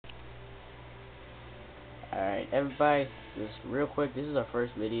Alright, everybody, just real quick, this is our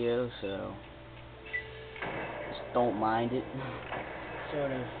first video, so just don't mind it.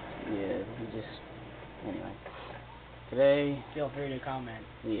 Sort of. Yeah, anyway. Today, Feel free to comment.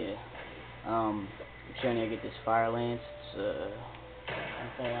 yeah, I'm showing you how to get this firelance. It's, On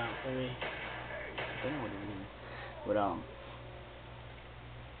Fallout 3. I don't know what it means, but,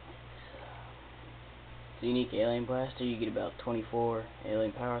 it's a unique alien blaster. You get about 24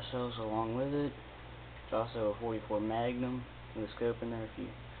 alien power cells along with it. It's also a 44 Magnum with a scope in there if you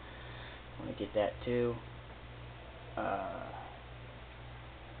want to get that too. To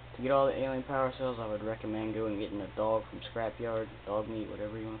get all the alien power cells, I would recommend going and getting a dog from scrapyard, dog meat,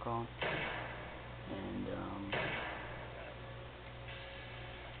 whatever you want to call them,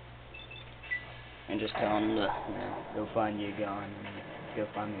 and just tell them to, go find you a gun and go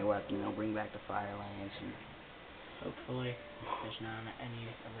find me a weapon. They'll bring back the firelance and hopefully there's not any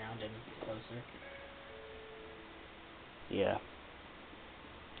around him closer. Yeah.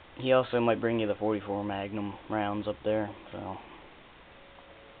 He also might bring you the 44 Magnum rounds up there, so.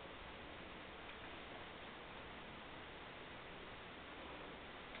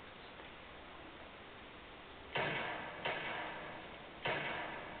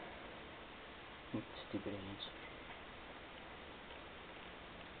 Stupid ants.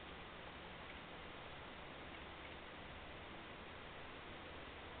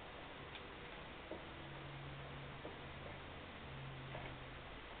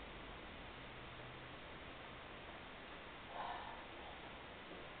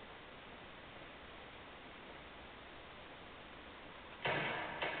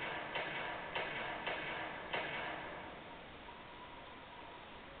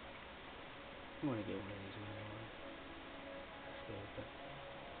 I want to get one of these anyway.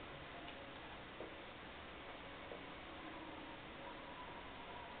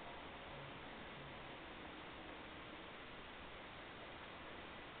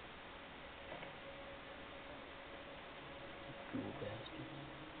 Cool bastard.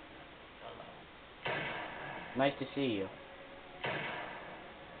 Hello. Nice to see you.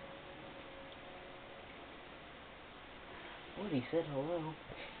 What, he said hello?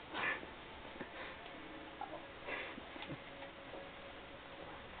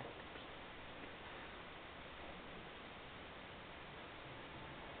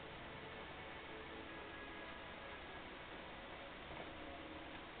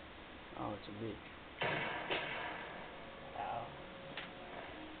 Oh, it's a bitch. Ow.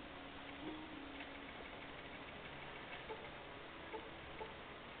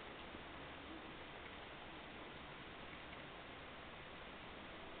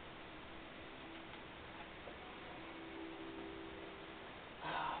 Oh,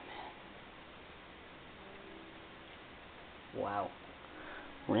 man. Wow.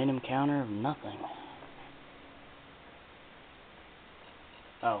 Random counter of nothing.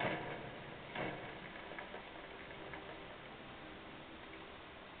 Oh.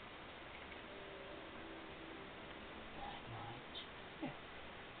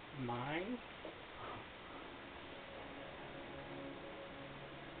 Mine?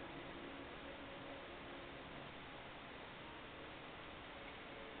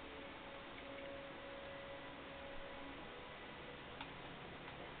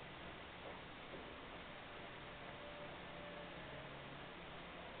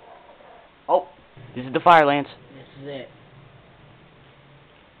 Oh, this is the firelance. This is it.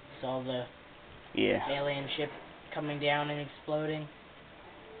 Saw the alien ship coming down and exploding.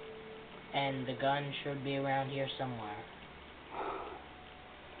 And the gun should be around here somewhere.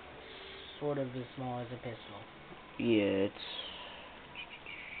 Sort of as small as a pistol. Yeah, it's...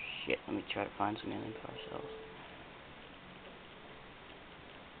 Shit, let me try to find some alien power cells.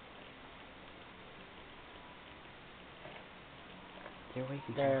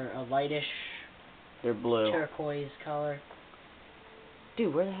 They're a lightish... They're blue. Turquoise color.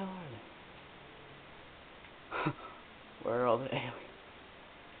 Dude, where the hell are they? Where are all the aliens?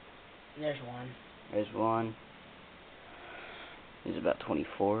 There's one. There's one. There's about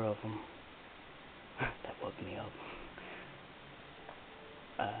 24 of them. That woke me up.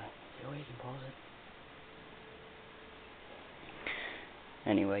 Is there a way you can pause it?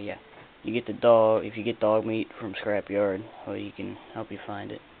 Anyway, yeah. You get the dog, if you get dog meat from scrapyard, well, you can help you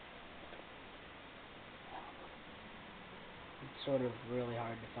find it. It's sort of really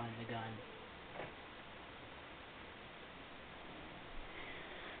hard to find the gun.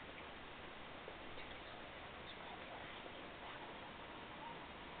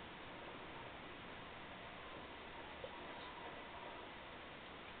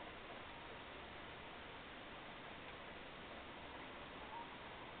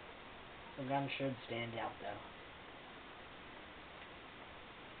 The gun should stand out though.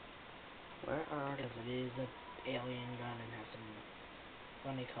 Where are because it is an alien gun and has some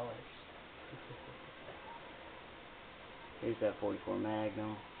funny colors. Here's that 44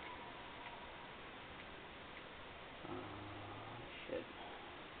 Magnum. Shit.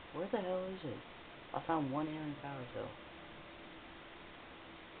 Where the hell is it? I found one alien power cell.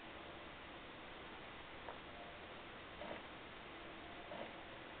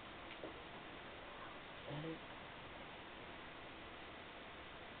 Is that it?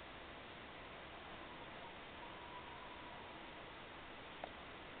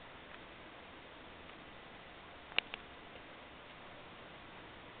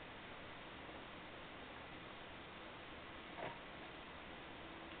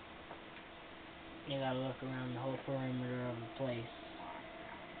 You gotta look around the whole perimeter of the place.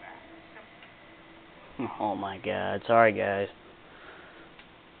 Oh my god, sorry guys.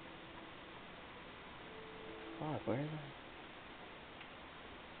 Fuck, where is it?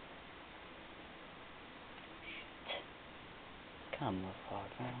 Shit. Come the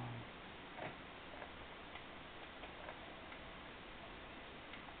fuck on.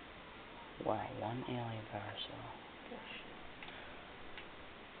 Wow, one alien power cell. Gosh.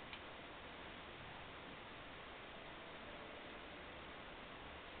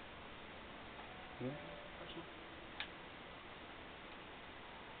 Here?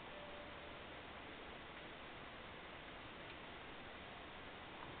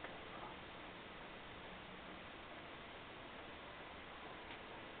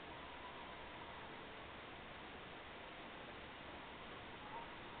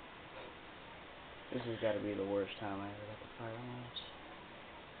 This has got to be the worst time I ever got the firelance.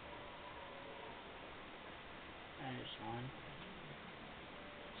 There's one.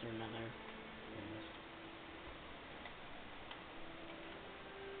 Is there another?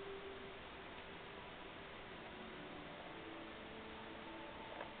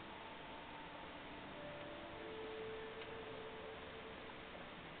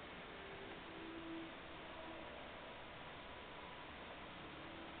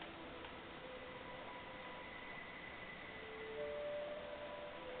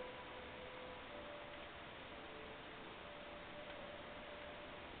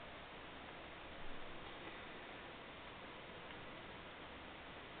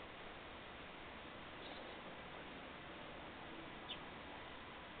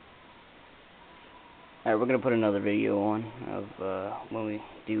 Alright, we're gonna put another video on of when we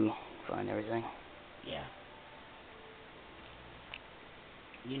do find everything. Yeah.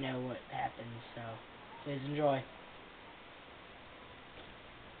 You know what happens, so please enjoy.